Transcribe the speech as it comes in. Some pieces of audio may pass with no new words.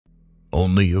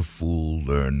Only a fool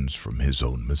learns from his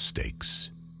own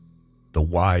mistakes. The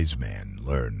wise man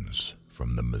learns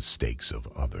from the mistakes of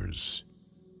others.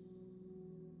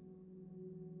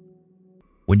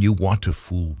 When you want to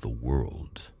fool the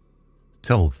world,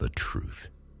 tell the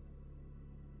truth.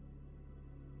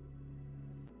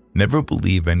 Never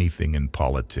believe anything in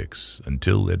politics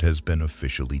until it has been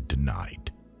officially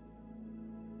denied.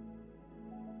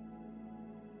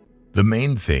 The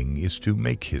main thing is to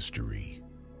make history,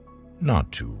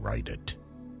 not to write it.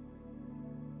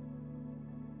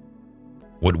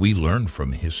 What we learn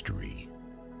from history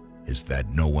is that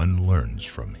no one learns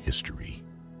from history.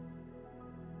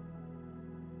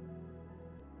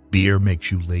 Beer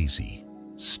makes you lazy,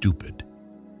 stupid,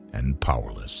 and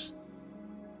powerless.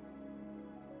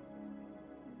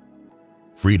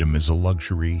 Freedom is a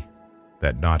luxury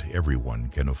that not everyone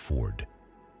can afford.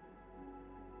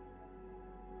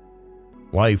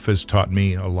 Life has taught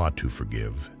me a lot to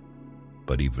forgive,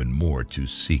 but even more to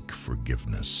seek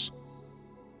forgiveness.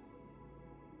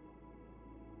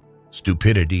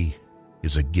 Stupidity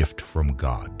is a gift from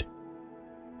God,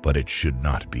 but it should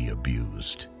not be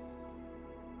abused.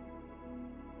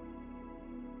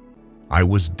 I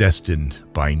was destined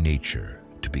by nature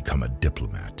to become a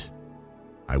diplomat.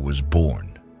 I was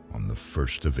born on the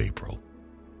 1st of April.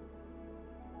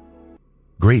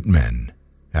 Great men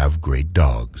have great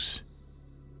dogs.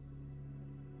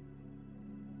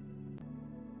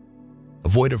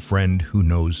 Avoid a friend who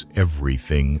knows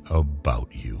everything about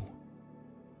you.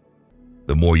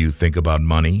 The more you think about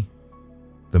money,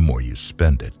 the more you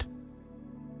spend it.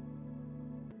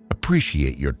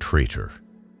 Appreciate your traitor,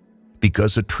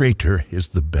 because a traitor is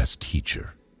the best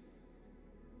teacher.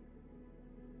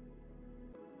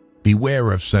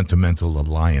 Beware of sentimental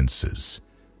alliances,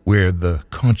 where the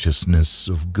consciousness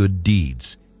of good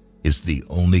deeds is the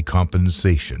only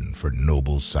compensation for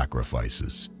noble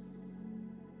sacrifices.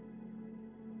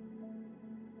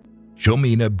 Show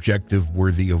me an objective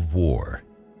worthy of war,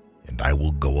 and I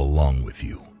will go along with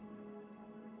you.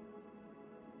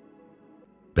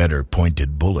 Better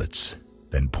pointed bullets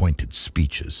than pointed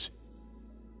speeches.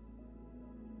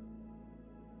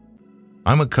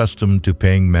 I'm accustomed to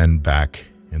paying men back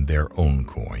in their own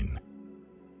coin.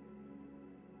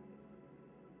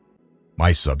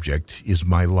 My subject is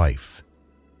my life,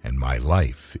 and my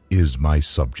life is my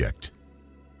subject.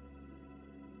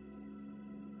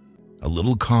 A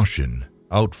little caution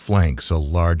outflanks a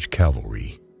large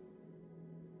cavalry.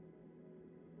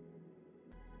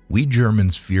 We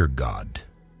Germans fear God,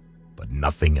 but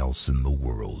nothing else in the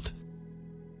world.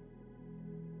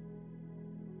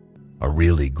 A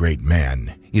really great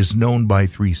man is known by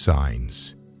 3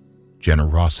 signs: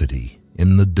 generosity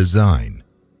in the design,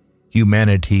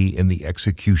 humanity in the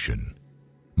execution,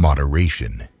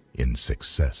 moderation in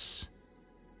success.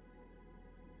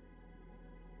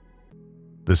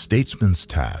 The statesman's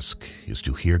task is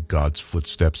to hear God's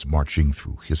footsteps marching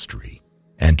through history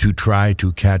and to try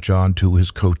to catch on to his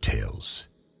coattails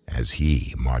as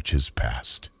he marches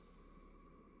past.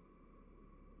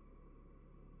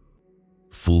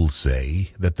 Fools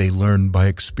say that they learn by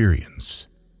experience.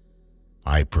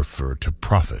 I prefer to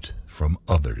profit from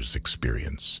others'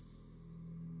 experience.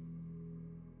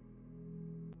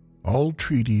 All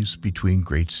treaties between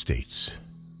great states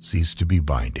cease to be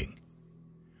binding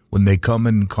when they come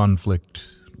in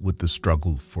conflict with the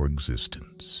struggle for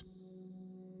existence.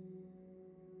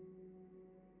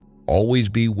 Always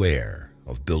beware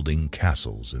of building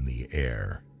castles in the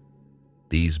air.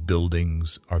 These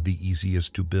buildings are the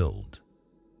easiest to build,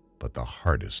 but the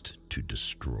hardest to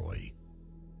destroy.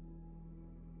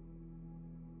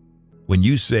 When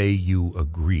you say you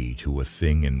agree to a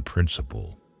thing in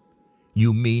principle,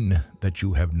 you mean that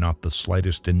you have not the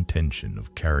slightest intention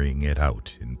of carrying it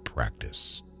out in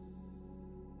practice.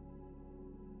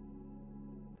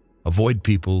 Avoid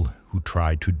people who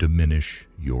try to diminish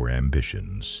your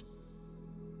ambitions.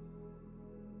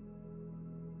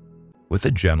 With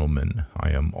a gentleman, I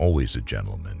am always a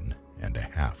gentleman and a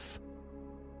half.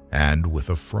 And with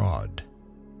a fraud,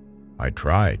 I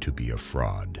try to be a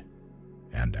fraud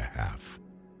and a half.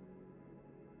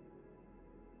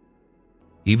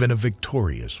 Even a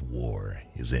victorious war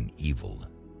is an evil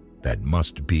that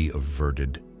must be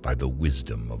averted by the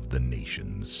wisdom of the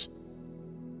nations.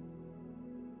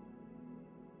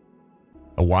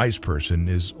 A wise person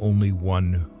is only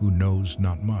one who knows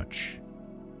not much,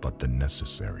 but the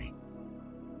necessary.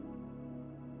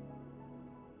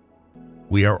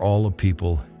 We are all a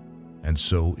people, and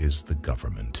so is the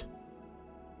government.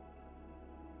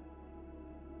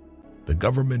 The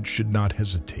government should not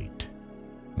hesitate.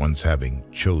 Once having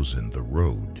chosen the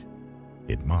road,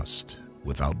 it must,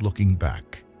 without looking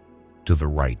back, to the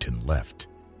right and left,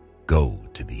 go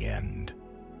to the end.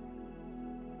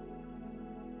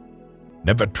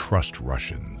 Never trust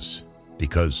Russians,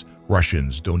 because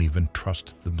Russians don't even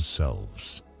trust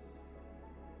themselves.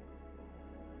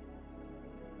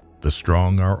 The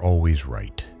strong are always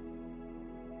right.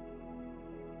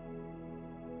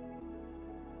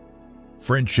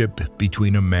 Friendship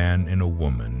between a man and a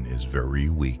woman is very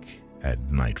weak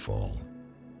at nightfall.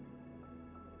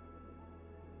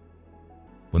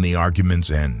 When the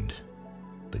arguments end,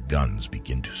 the guns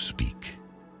begin to speak.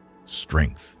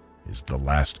 Strength is the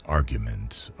last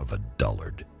argument of a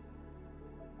dullard.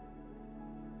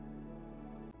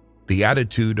 The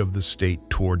attitude of the state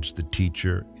towards the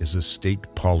teacher is a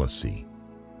state policy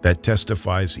that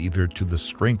testifies either to the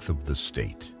strength of the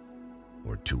state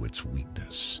or to its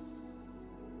weakness.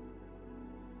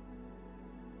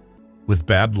 With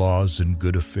bad laws and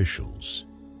good officials,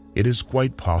 it is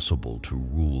quite possible to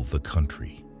rule the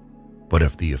country. But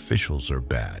if the officials are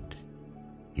bad,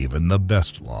 even the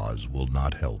best laws will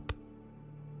not help.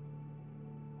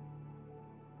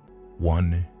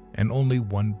 One and only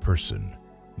one person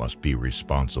must be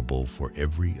responsible for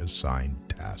every assigned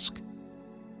task.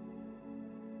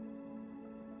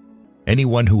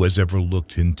 Anyone who has ever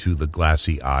looked into the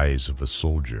glassy eyes of a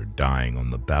soldier dying on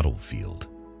the battlefield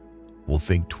will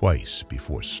think twice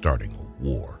before starting a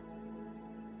war.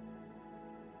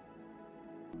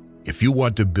 If you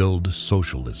want to build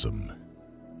socialism,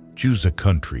 choose a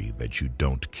country that you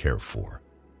don't care for.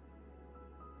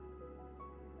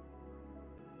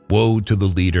 Woe to the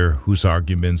leader whose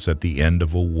arguments at the end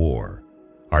of a war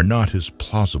are not as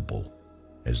plausible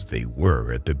as they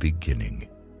were at the beginning.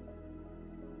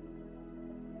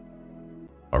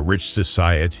 A rich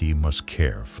society must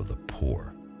care for the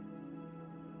poor.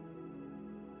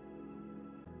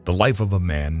 The life of a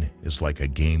man is like a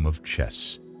game of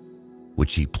chess,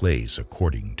 which he plays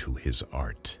according to his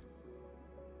art.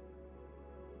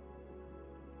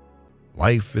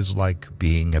 Life is like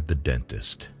being at the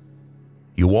dentist.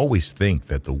 You always think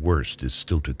that the worst is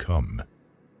still to come,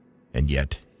 and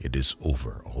yet it is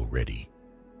over already.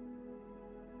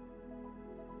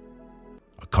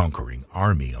 A conquering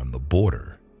army on the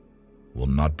border will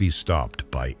not be stopped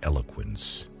by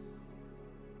eloquence.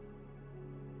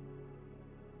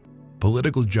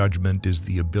 Political judgment is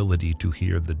the ability to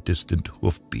hear the distant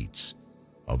hoofbeats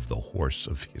of the horse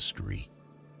of history.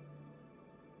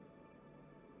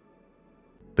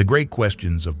 The great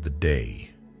questions of the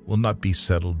day will not be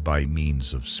settled by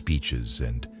means of speeches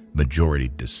and majority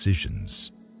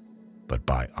decisions, but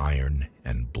by iron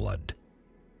and blood.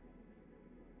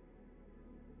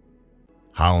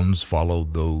 Hounds follow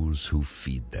those who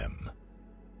feed them.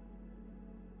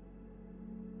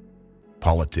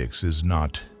 Politics is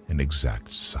not an exact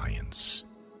science.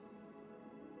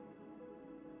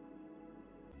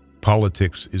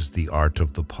 Politics is the art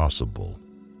of the possible,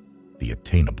 the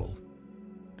attainable,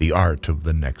 the art of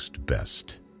the next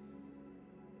best.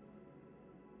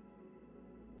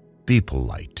 Be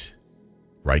polite,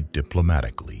 write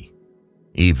diplomatically.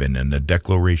 Even in a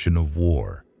declaration of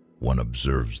war, one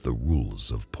observes the rules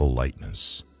of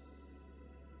politeness.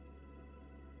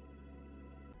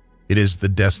 It is the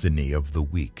destiny of the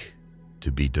weak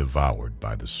to be devoured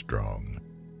by the strong.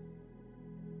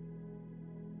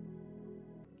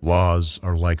 Laws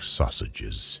are like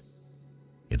sausages.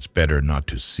 It's better not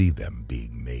to see them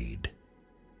being made.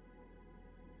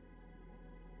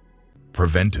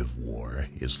 Preventive war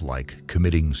is like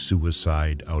committing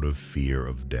suicide out of fear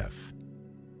of death.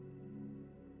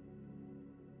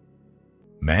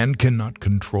 Man cannot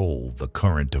control the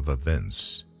current of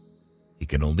events. He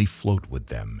can only float with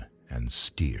them and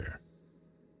steer.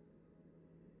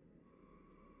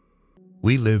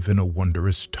 We live in a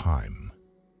wondrous time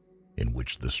in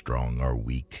which the strong are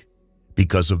weak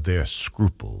because of their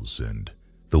scruples, and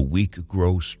the weak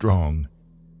grow strong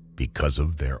because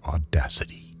of their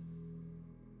audacity.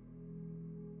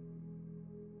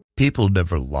 People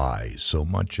never lie so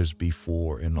much as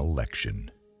before an election,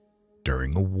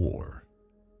 during a war,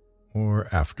 or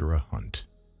after a hunt.